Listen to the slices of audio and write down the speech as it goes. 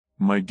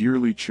My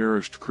dearly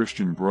cherished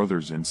Christian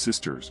brothers and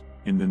sisters,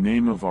 in the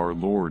name of our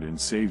Lord and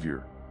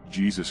Savior,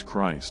 Jesus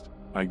Christ,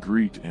 I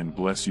greet and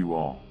bless you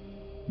all.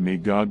 May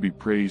God be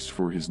praised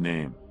for His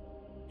name.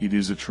 It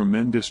is a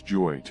tremendous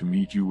joy to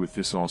meet you with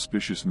this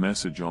auspicious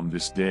message on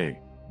this day,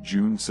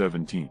 June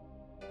 17.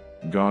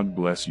 God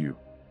bless you.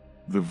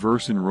 The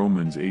verse in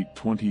Romans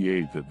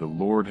 8:28 that the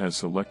Lord has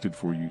selected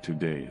for you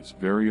today is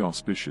very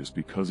auspicious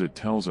because it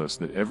tells us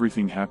that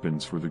everything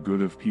happens for the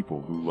good of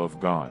people who love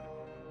God,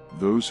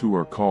 those who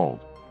are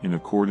called, in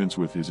accordance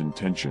with His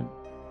intention.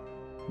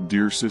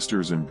 Dear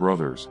sisters and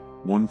brothers,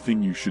 one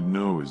thing you should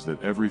know is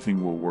that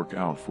everything will work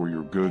out for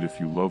your good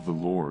if you love the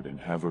Lord and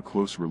have a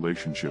close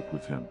relationship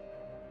with Him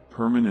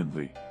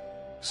permanently.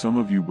 Some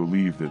of you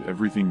believe that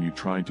everything you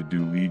try to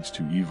do leads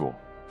to evil,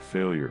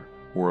 failure,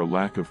 or a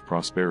lack of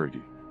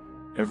prosperity.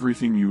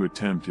 Everything you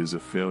attempt is a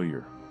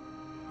failure.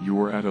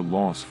 You are at a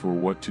loss for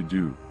what to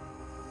do.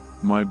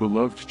 My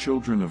beloved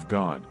children of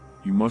God,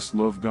 you must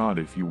love God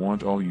if you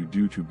want all you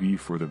do to be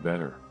for the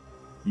better.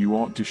 You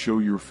ought to show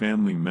your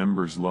family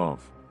members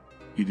love.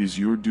 It is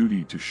your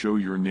duty to show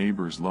your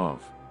neighbors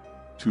love.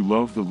 To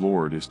love the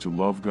Lord is to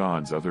love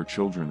God's other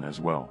children as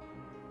well.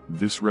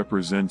 This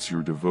represents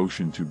your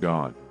devotion to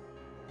God.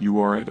 You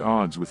are at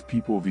odds with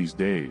people these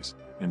days,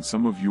 and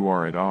some of you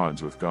are at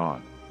odds with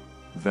God.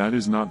 That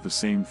is not the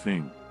same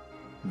thing.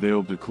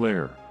 They'll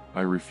declare,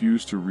 "I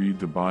refuse to read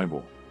the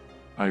Bible.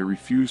 I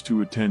refuse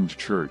to attend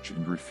church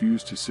and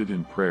refuse to sit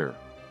in prayer.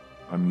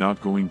 I'm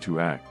not going to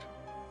act.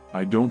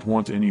 I don't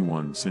want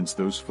anyone," since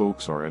those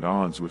folks are at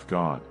odds with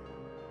God.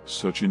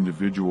 Such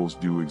individuals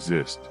do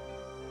exist.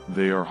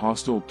 They are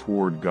hostile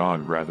toward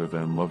God rather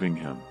than loving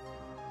Him.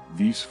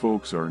 These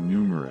folks are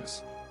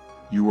numerous.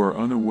 You are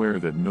unaware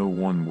that no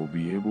one will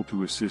be able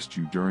to assist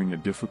you during a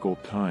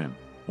difficult time,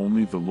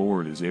 only the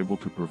Lord is able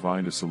to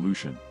provide a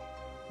solution.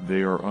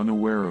 They are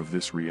unaware of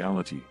this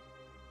reality.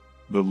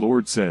 The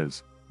Lord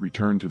says,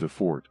 "Return to the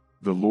fort,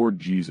 the Lord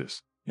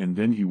Jesus, and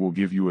then He will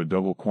give you a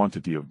double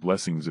quantity of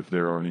blessings." If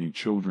there are any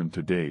children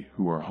today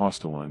who are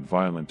hostile and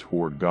violent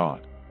toward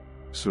God,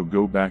 so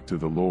go back to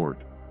the Lord.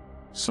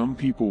 Some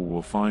people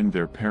will find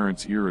their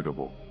parents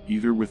irritable,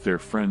 either with their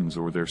friends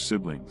or their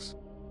siblings,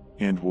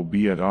 and will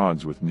be at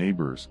odds with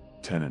neighbors,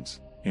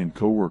 tenants, and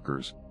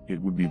co-workers.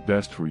 It would be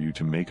best for you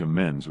to make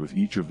amends with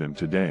each of them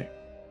today.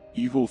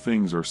 Evil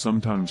things are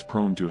sometimes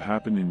prone to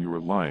happen in your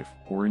life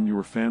or in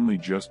your family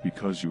just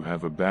because you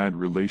have a bad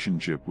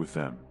relationship with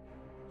them.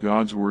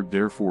 God's word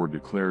therefore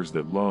declares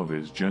that love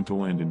is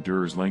gentle and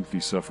endures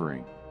lengthy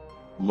suffering.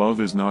 Love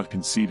is not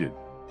conceited,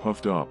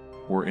 puffed up,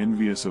 or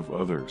envious of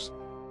others.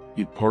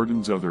 It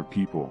pardons other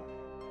people.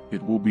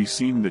 It will be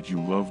seen that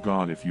you love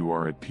God if you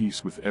are at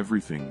peace with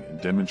everything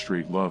and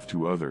demonstrate love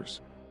to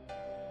others.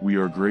 We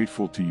are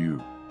grateful to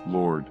you,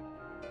 Lord.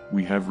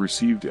 We have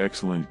received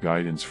excellent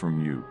guidance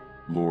from you,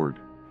 Lord.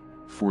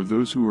 For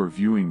those who are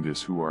viewing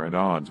this who are at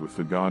odds with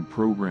the God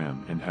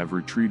program and have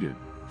retreated,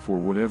 for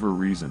whatever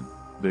reason,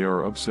 they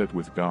are upset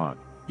with God.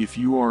 If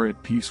you are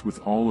at peace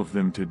with all of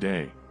them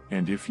today,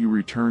 and if you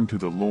return to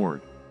the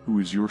Lord, who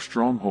is your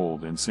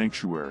stronghold and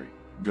sanctuary,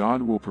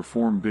 God will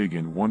perform big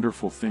and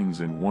wonderful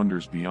things and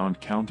wonders beyond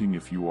counting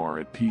if you are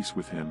at peace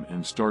with Him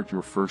and start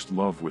your first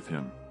love with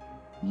Him.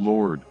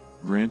 Lord,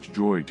 grant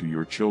joy to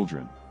your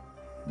children.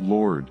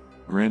 Lord,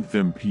 grant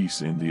them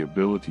peace and the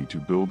ability to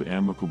build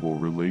amicable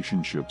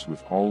relationships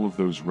with all of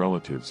those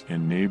relatives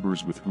and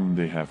neighbors with whom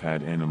they have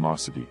had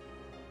animosity.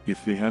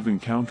 If they have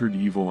encountered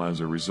evil as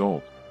a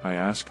result, I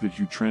ask that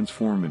you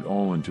transform it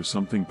all into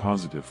something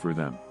positive for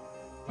them.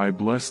 I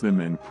bless them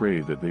and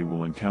pray that they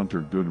will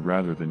encounter good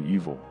rather than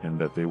evil and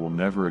that they will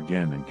never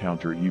again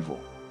encounter evil,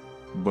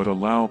 but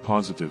allow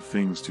positive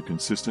things to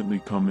consistently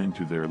come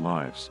into their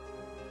lives.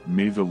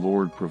 May the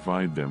Lord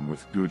provide them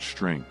with good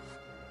strength.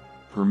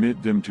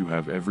 Permit them to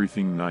have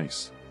everything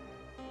nice.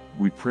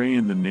 We pray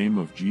in the name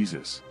of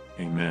Jesus.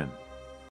 Amen.